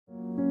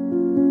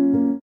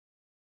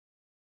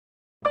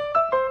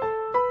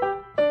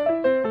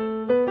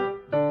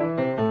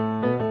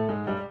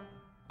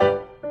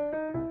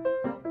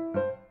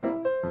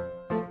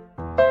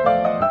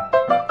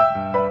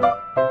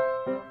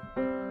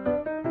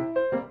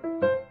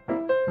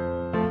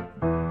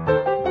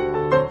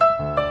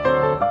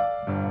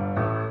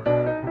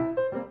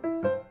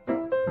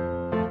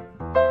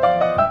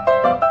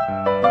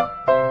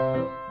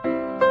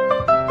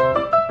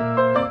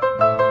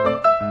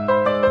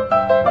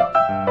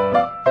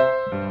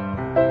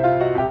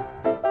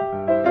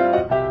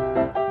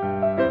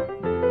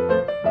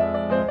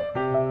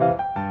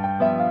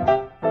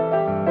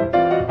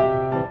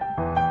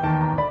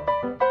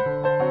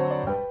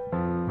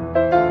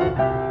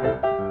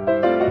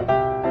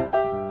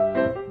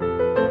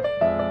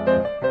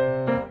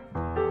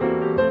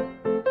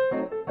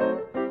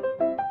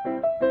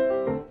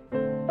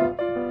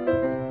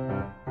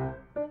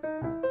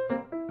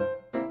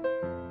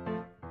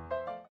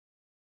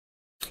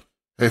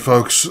Hey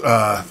folks,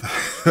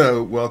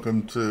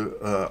 welcome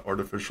to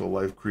Artificial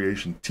Life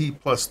Creation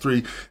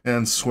T+3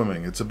 and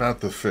swimming. It's about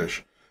the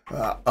fish.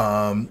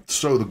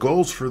 So the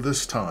goals for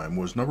this time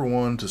was number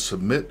one, to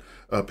submit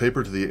a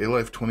paper to the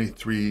A-Life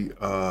 23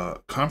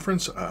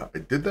 conference. I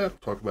did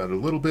that, talk about it a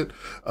little bit.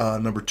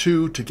 Number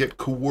two, to get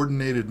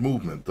coordinated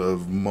movement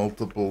of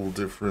multiple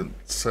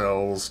different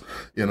cells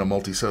in a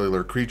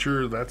multicellular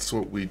creature. That's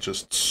what we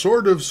just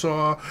sort of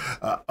saw.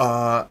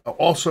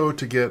 Also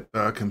to get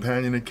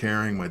Companionate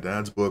Caring, my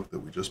dad's book that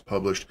we just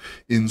published,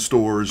 in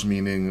stores,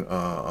 meaning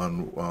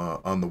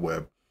on the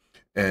web.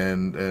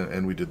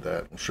 And we did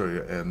that. I'll show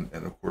you. And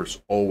of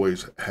course,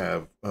 always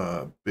have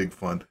big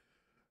fun.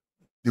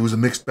 It was a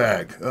mixed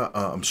bag.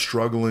 I'm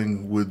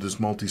struggling with this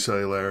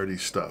multicellularity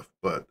stuff,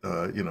 but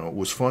it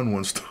was fun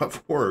when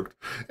stuff worked,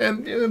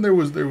 and there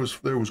was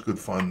good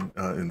fun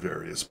in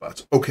various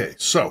spots. Okay,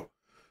 so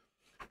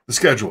the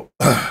schedule.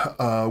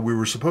 We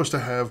were supposed to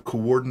have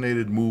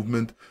coordinated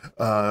movement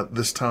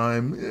this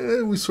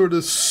time. We sort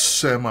of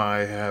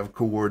semi-have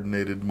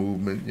coordinated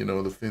movement.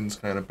 The fins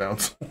kind of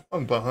bounce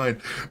along behind,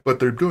 but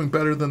they're doing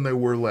better than they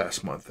were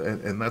last month,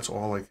 and that's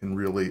all I can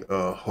really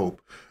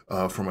hope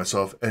for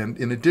myself. And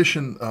in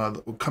addition,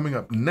 coming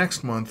up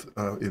next month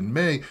in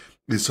May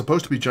is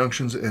supposed to be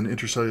junctions and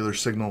intercellular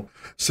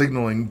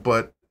signaling,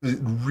 but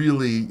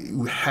really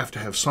we have to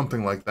have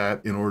something like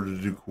that in order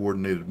to do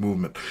coordinated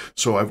movement.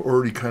 So I've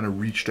already kind of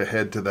reached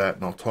ahead to that,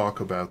 and I'll talk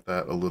about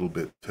that a little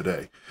bit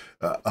today.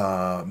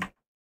 All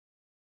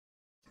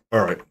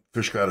right,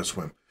 fish gotta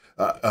swim.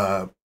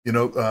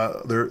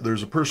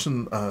 There's a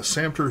person,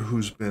 Samter,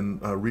 who's been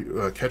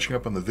catching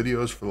up on the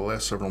videos for the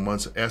last several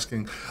months,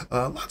 asking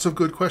lots of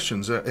good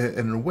questions. And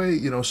in a way,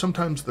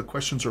 sometimes the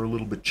questions are a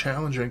little bit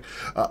challenging,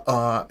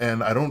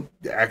 and I don't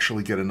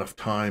actually get enough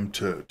time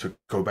to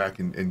go back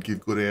and give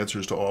good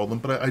answers to all of them,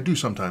 but I do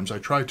sometimes. I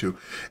try to.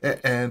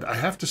 And I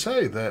have to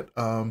say that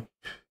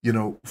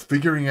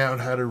figuring out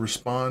how to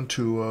respond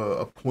to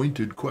a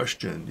pointed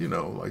question,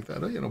 like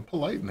that,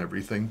 polite and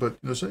everything, but,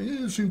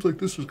 saying, it seems like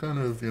this is kind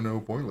of,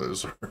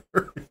 pointless,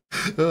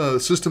 or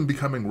system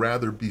becoming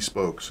rather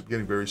bespoke, so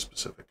getting very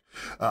specific.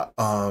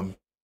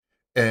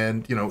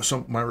 And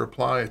my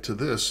reply to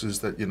this is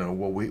that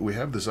we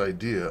have this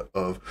idea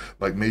of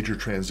like major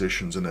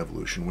transitions in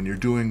evolution. When you're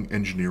doing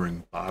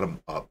engineering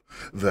bottom up,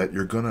 that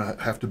you're gonna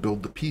have to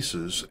build the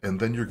pieces, and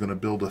then you're gonna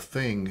build a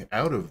thing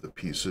out of the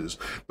pieces.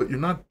 But you're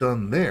not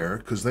done there,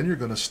 because then you're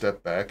gonna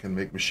step back and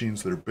make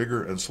machines that are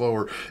bigger and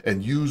slower,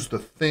 and use the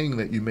thing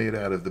that you made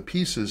out of the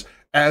pieces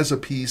as a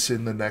piece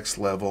in the next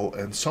level,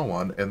 and so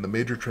on. And the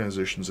major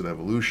transitions in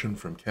evolution,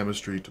 from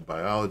chemistry to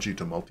biology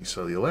to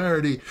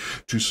multicellularity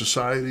to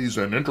societies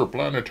and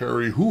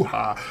interplanetary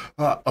hoo-ha,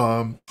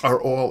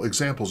 are all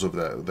examples of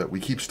that we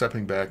keep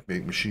stepping back,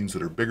 make machines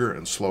that are bigger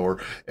and slower,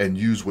 and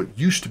use what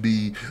used to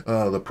be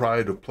the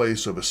pride of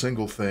place of a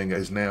single thing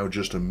as now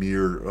just a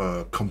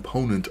mere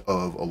component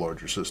of a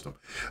larger system.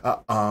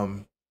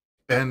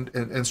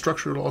 And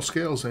structure at all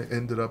scales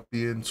ended up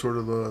being sort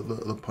of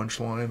the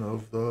punchline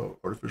of the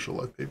artificial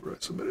life paper I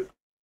submitted.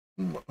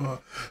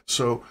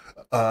 So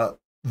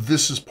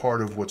this is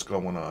part of what's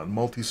going on.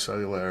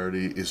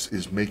 Multicellularity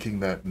is making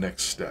that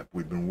next step.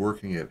 We've been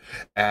working at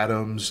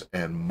atoms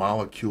and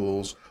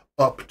molecules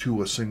up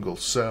to a single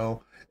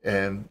cell,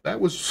 and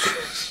that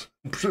was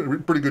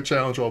pretty good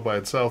challenge all by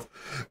itself.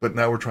 But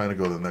now we're trying to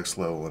go to the next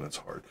level, and it's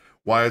hard.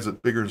 Why is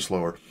it bigger and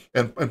slower?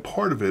 And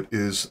part of it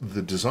is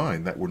the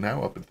design, that we're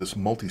now up at this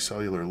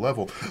multicellular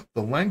level.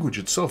 The language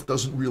itself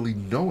doesn't really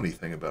know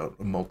anything about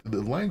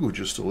the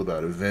language is still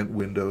about event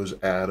windows,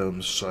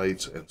 atoms,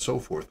 sites, and so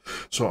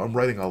forth. So I'm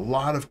writing a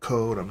lot of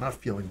code. I'm not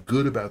feeling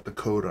good about the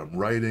code I'm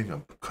writing.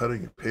 I'm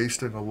cutting and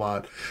pasting a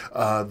lot.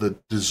 The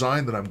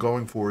design that I'm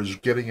going for is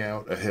getting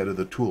out ahead of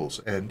the tools.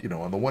 And,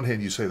 on the one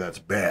hand, you say that's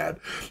bad,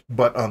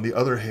 but on the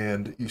other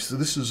hand,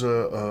 this is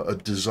a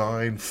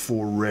design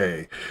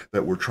foray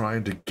that we're trying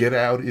to get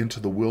out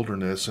into the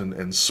wilderness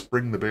and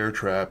spring the bear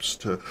traps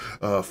to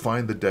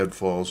find the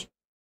deadfalls,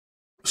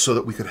 so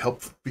that we could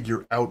help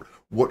figure out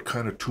what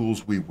kind of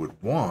tools we would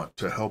want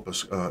to help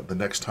us the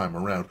next time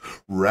around,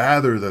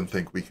 rather than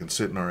think we can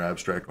sit in our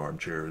abstract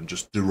armchair and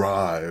just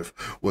derive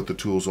what the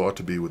tools ought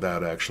to be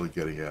without actually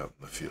getting out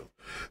in the field.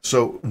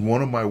 So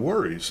one of my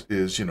worries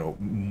is,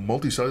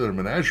 multicellular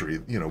menagerie.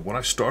 When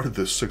I started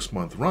this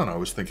 6-month run, I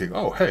was thinking,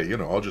 oh, hey,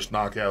 I'll just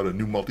knock out a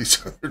new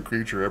multicellular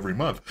creature every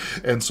month.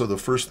 And so the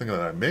first thing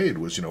that I made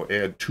was,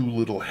 add 2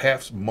 little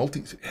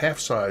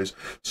half-size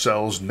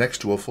cells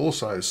next to a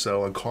full-size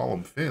cell and call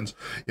them fins.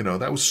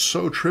 That was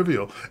so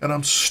trivial, and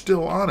I'm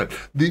still on it.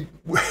 The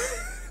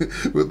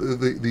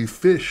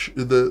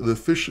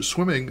fish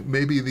swimming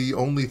may be the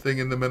only thing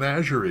in the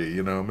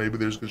menagerie. Maybe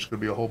there's just going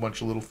to be a whole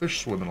bunch of little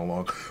fish swimming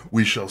along.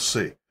 We shall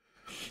see.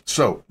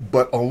 So,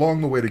 but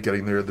along the way to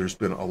getting there, there's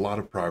been a lot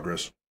of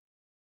progress.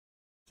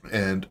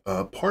 And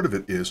part of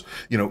it is,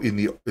 in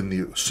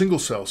the single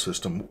cell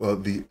system,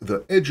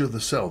 the edge of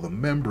the cell, the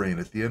membrane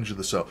at the edge of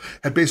the cell,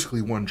 had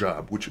basically one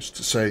job, which is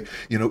to say,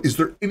 is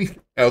there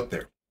anything out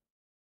there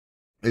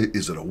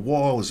Is it a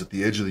wall? Is it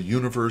the edge of the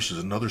universe? Is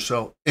it another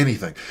cell?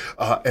 Anything.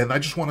 And I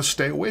just want to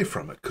stay away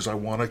from it because I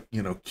want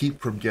to, keep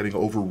from getting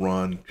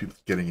overrun, keep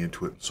getting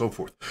into it and so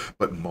forth.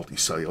 But in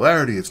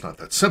multicellularity, it's not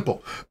that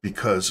simple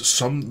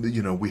because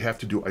we have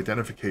to do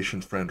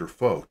identification friend or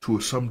foe to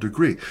some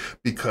degree,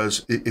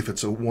 because if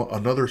it's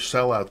another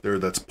cell out there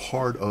that's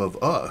part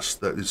of us,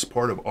 that is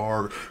part of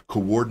our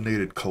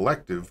coordinated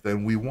collective,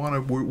 then we're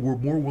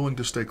more willing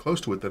to stay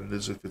close to it than it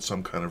is if it's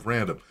some kind of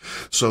random.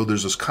 So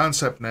there's this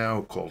concept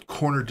now called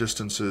corner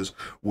distances,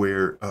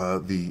 where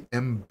the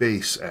M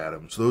base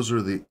atoms, those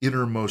are the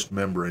innermost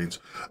membranes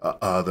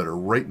that are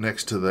right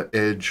next to the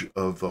edge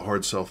of the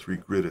hard cell 3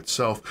 grid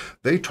itself,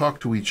 they talk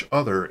to each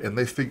other and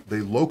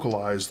they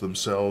localize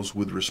themselves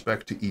with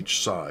respect to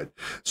each side.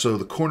 So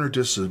the corner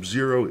distance of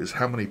 0 is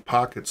how many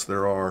pockets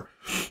there are.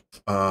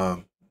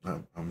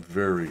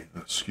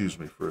 Excuse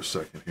me for a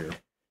second here.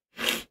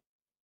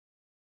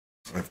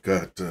 I've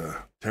got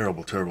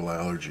terrible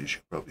allergies. You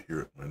can probably hear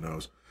it in my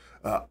nose.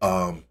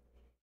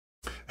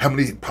 How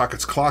many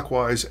pockets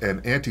clockwise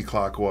and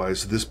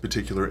anti-clockwise this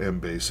particular M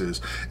base is,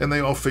 and they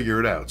all figure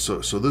it out. So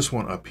this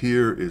one up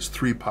here is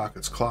 3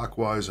 pockets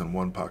clockwise and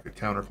 1 pocket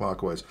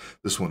counterclockwise.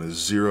 This one is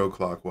 0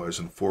 clockwise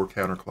and 4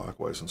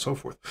 counterclockwise, and so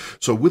forth.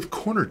 So with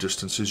corner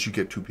distances, you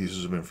get 2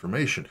 pieces of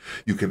information.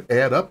 You can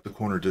add up the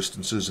corner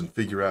distances and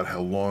figure out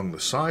how long the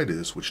side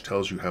is, which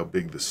tells you how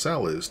big the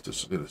cell is,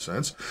 in a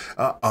sense.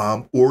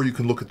 Or you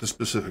can look at the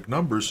specific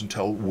numbers and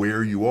tell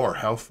where you are,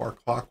 how far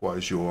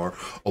clockwise you are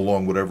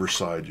along whatever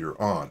side you're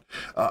on.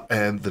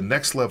 And the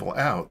next level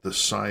out, the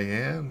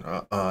cyan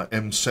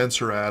M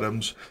sensor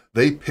atoms,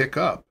 they pick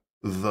up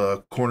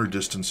the corner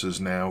distances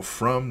now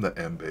from the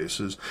M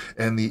bases,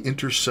 and the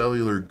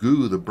intercellular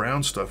goo, the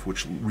brown stuff,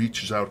 which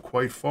reaches out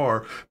quite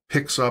far,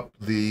 picks up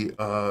the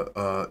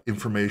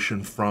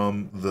information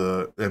from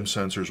the M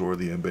sensors or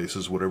the M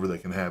bases, whatever they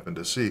can happen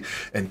to see,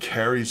 and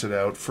carries it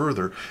out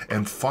further.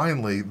 And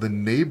finally, the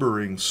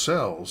neighboring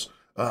cells,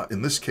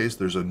 in this case,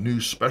 there's a new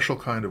special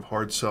kind of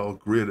hard cell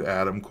grid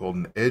atom called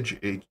an edge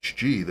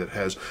HG that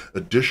has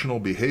additional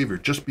behavior.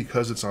 Just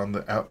because it's on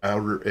the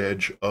outer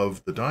edge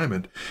of the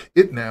diamond,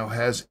 it now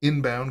has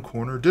inbound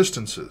corner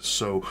distances.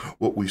 So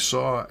what we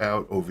saw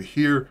out over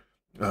here,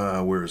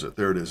 where is it?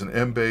 There it is, an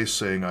M base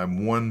saying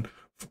I'm 1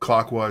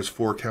 clockwise,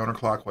 4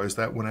 counterclockwise.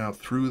 That went out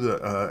through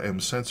the M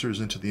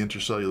sensors into the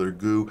intercellular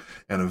goo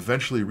and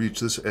eventually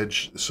reached this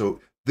edge. So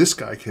this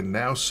guy can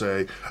now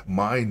say,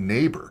 my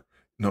neighbor,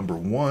 number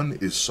 1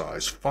 is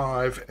size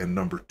 5, and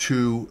number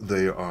 2,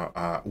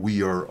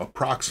 we are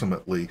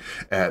approximately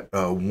at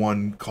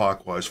 1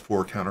 clockwise,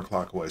 4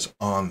 counterclockwise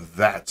on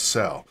that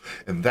cell.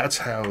 And that's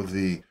how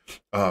the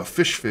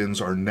fish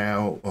fins are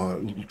now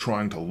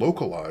trying to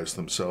localize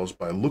themselves,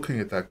 by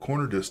looking at that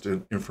corner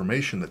distance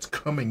information that's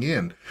coming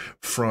in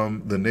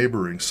from the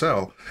neighboring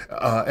cell,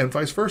 and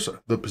vice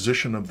versa. The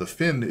position of the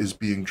fin is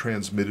being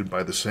transmitted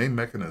by the same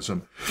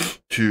mechanism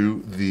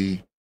to the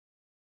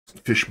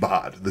fish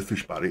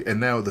body. And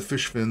now the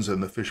fish fins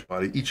and the fish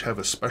body each have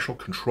a special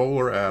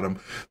controller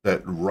atom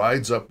that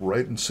rides up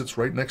right and sits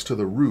right next to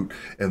the root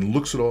and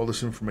looks at all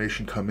this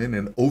information come in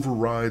and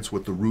overrides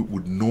what the root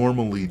would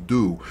normally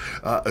do,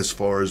 as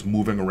far as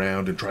moving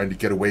around and trying to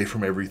get away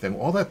from everything.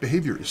 All that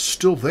behavior is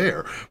still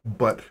there,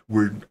 but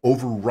we're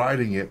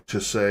overriding it to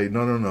say,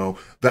 no,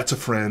 that's a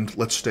friend,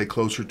 let's stay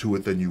closer to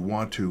it than you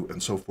want to,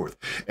 and so forth.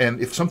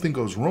 And if something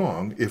goes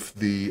wrong, if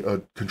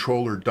the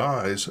controller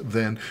dies,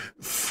 then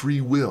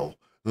free will,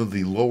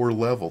 the lower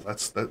level,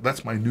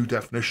 that's my new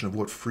definition of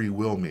what free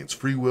will means.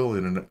 Free will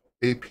in an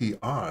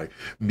API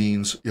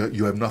means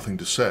you have nothing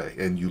to say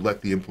and you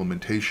let the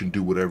implementation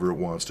do whatever it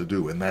wants to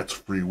do, and that's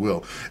free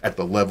will at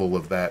the level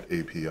of that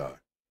API.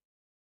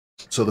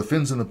 So the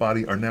fins in the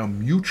body are now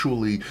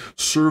mutually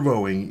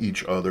servoing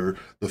each other.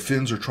 The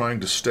fins are trying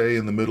to stay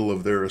in the middle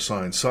of their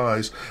assigned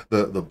size.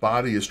 The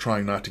body is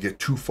trying not to get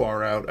too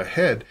far out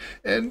ahead.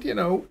 And,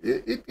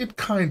 it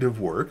kind of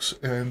works.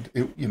 And,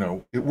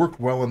 it worked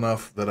well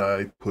enough that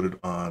I put it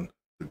on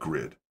the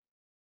grid.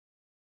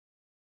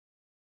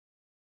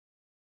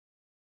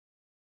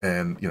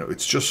 And,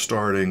 it's just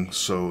starting,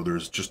 so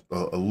there's just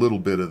a little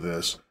bit of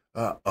this.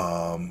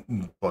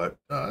 But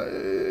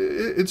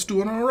it's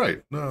doing all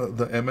right.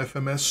 The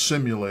MFMS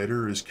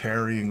simulator is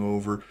carrying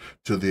over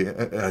to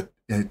the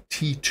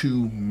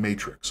T2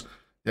 matrix.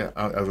 Yeah,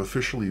 I've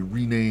officially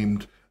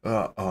renamed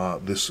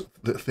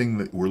the thing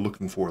that we're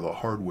looking for, the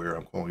hardware.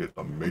 I'm calling it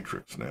the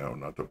matrix now,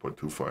 not to put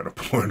too fine a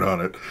point on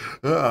it.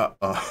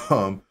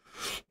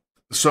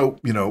 So,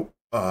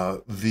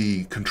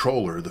 the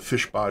controller, the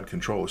fishbod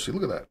controller, see,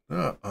 look at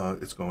that.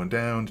 It's going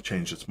down, to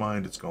change its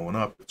mind, it's going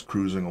up, it's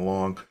cruising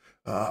along.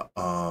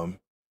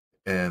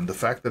 And the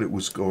fact that it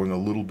was going a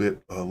little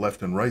bit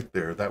left and right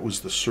there, that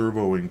was the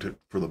servoing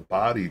for the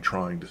body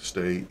trying to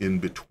stay in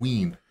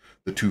between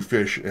the two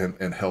fish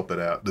and help it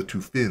out, the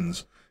two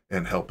fins,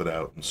 and help it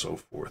out, and so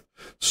forth.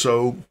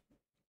 So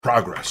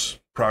progress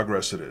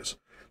it is.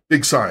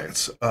 Big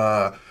science.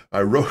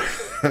 I wrote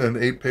an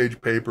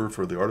 8-page paper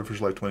for the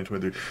Artificial Life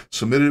 2023,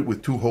 submitted it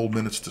with 2 whole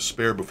minutes to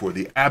spare before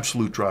the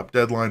absolute drop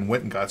deadline,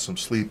 went and got some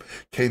sleep,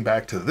 came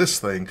back to this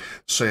thing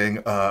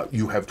saying,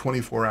 you have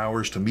 24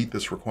 hours to meet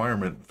this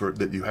requirement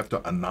that you have to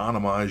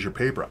anonymize your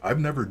paper. I've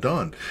never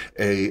done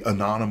a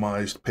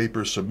anonymized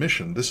paper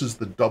submission. This is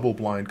the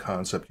double-blind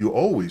concept.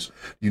 Well,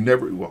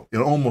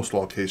 in almost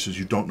all cases,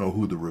 you don't know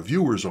who the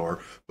reviewers are,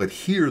 but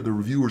here the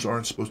reviewers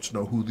aren't supposed to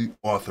know who the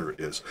author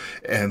is.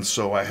 And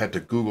so I had to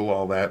Google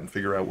all that and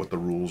figure out what the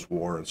rules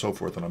were and so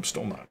forth, and I'm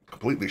still not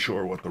completely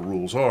sure what the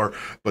rules are,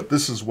 but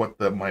this is what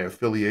my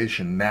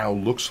affiliation now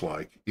looks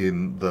like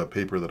in the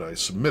paper that I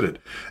submitted.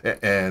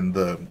 And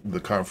the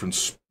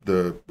conference,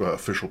 the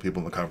official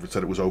people in the conference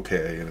said it was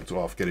okay and it's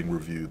off getting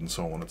reviewed and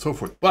so on and so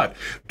forth. But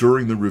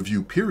during the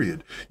review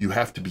period, you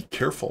have to be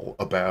careful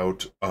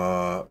about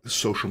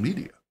social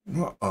media.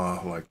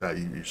 Like that.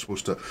 You're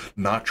supposed to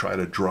not try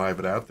to drive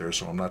it out there,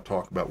 so I'm not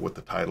talking about what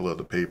the title of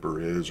the paper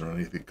is or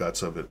any of the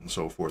guts of it and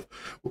so forth.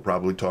 We'll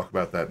probably talk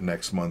about that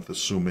next month,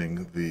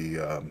 assuming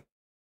the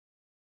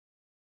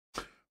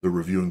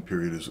reviewing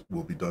period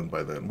will be done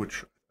by then,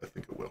 which I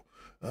think it will.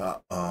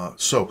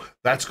 So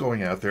that's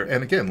going out there.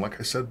 And again, like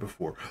I said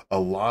before, a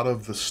lot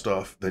of the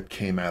stuff that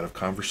came out of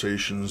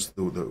conversations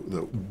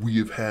that we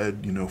have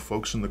had,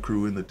 folks in the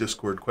crew, in the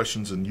Discord,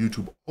 questions in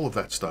YouTube, all of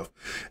that stuff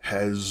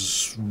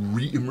has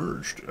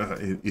re-emerged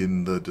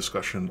in the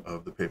discussion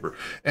of the paper.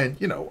 And,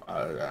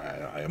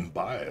 I am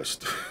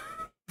biased.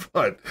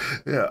 But,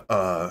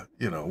 yeah,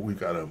 we've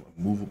got a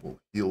movable,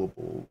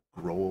 healable,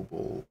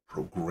 growable,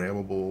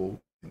 programmable,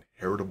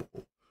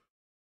 inheritable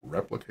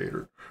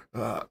replicator.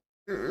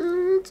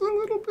 It's a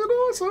little bit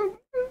awesome.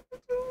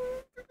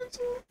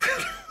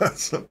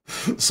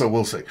 So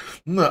we'll see.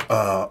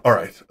 All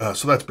right,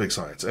 so that's big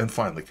science. And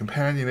finally,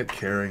 Companionate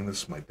Caring.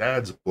 This is my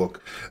dad's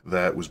book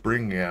that was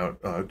bringing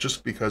out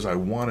just because I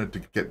wanted to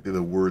get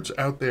the words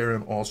out there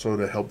and also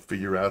to help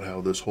figure out how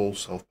this whole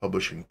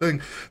self-publishing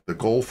thing. The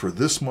goal for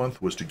this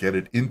month was to get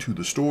it into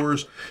the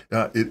stores.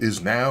 It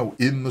is now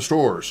in the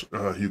stores.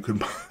 You can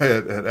buy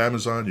it at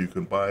Amazon. You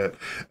can buy it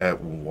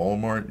at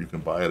Walmart. You can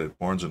buy it at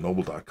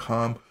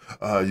barnesandnoble.com.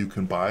 You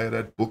can buy it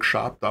at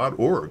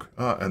bookshop.org,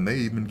 and they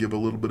even give a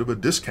little bit of a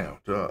discount.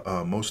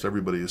 Most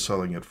everybody is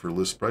selling it for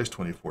list price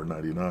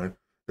 $24.99.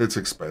 It's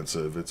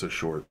expensive. It's a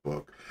short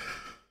book.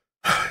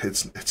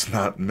 It's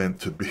not meant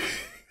to be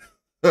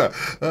a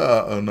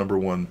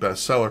 #1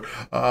 bestseller.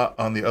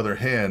 On the other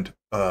hand,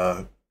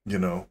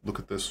 look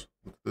at this.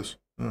 Look at this.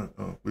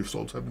 We've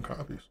sold 7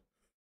 copies.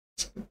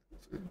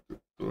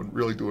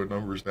 Really doing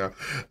numbers now.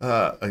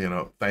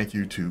 Thank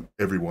you to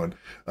everyone.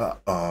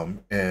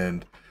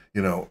 And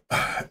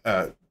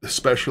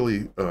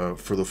especially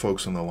for the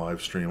folks on the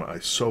live stream, I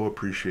so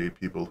appreciate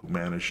people who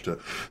manage to,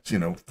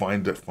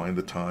 find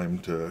the time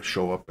to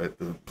show up at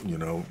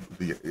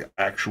the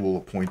actual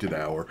appointed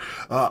hour.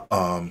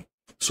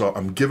 So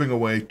I'm giving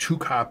away 2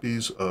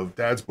 copies of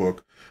Dad's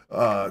book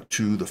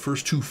to the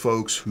first 2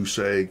 folks who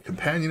say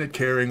Companionate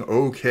Caring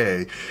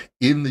okay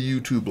in the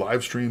YouTube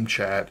live stream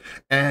chat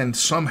and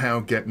somehow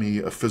get me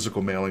a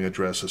physical mailing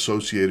address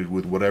associated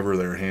with whatever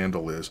their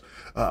handle is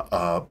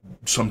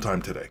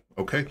sometime today.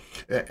 Okay,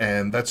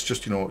 and that's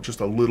just just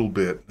a little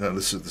bit.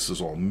 This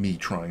is all me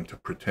trying to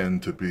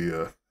pretend to be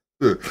a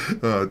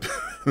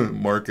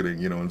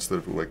marketing, instead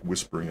of like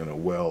whispering in a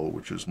well,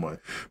 which is my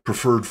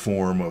preferred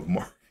form of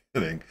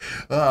marketing.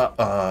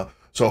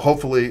 So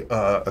hopefully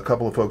a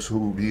couple of folks who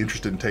will be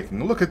interested in taking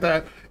a look at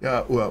that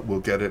will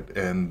get it,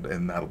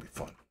 and that'll be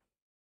fun.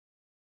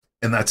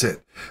 And that's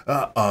it.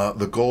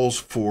 The goals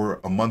for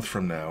a month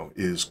from now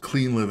is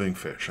clean living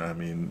fish. I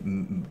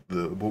mean,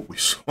 what we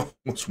saw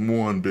was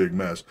one big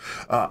mess.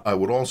 I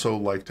would also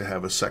like to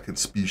have a second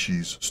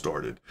species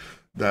started.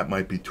 That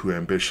might be too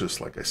ambitious.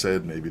 Like I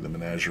said, maybe the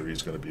menagerie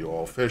is going to be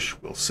all fish.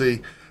 We'll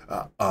see.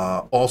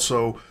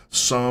 Also,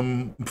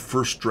 some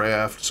first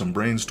draft, some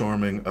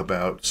brainstorming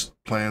about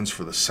plans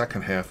for the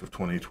second half of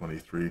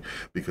 2023,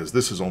 because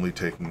this is only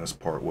taking us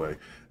part way.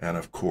 And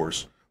of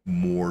course,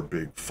 more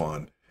big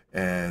fun.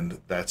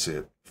 And that's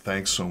it.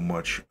 Thanks so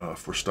much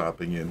for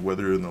stopping in,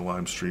 whether in the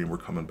live stream or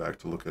coming back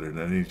to look at it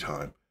at any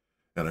time.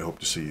 And I hope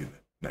to see you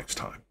next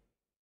time.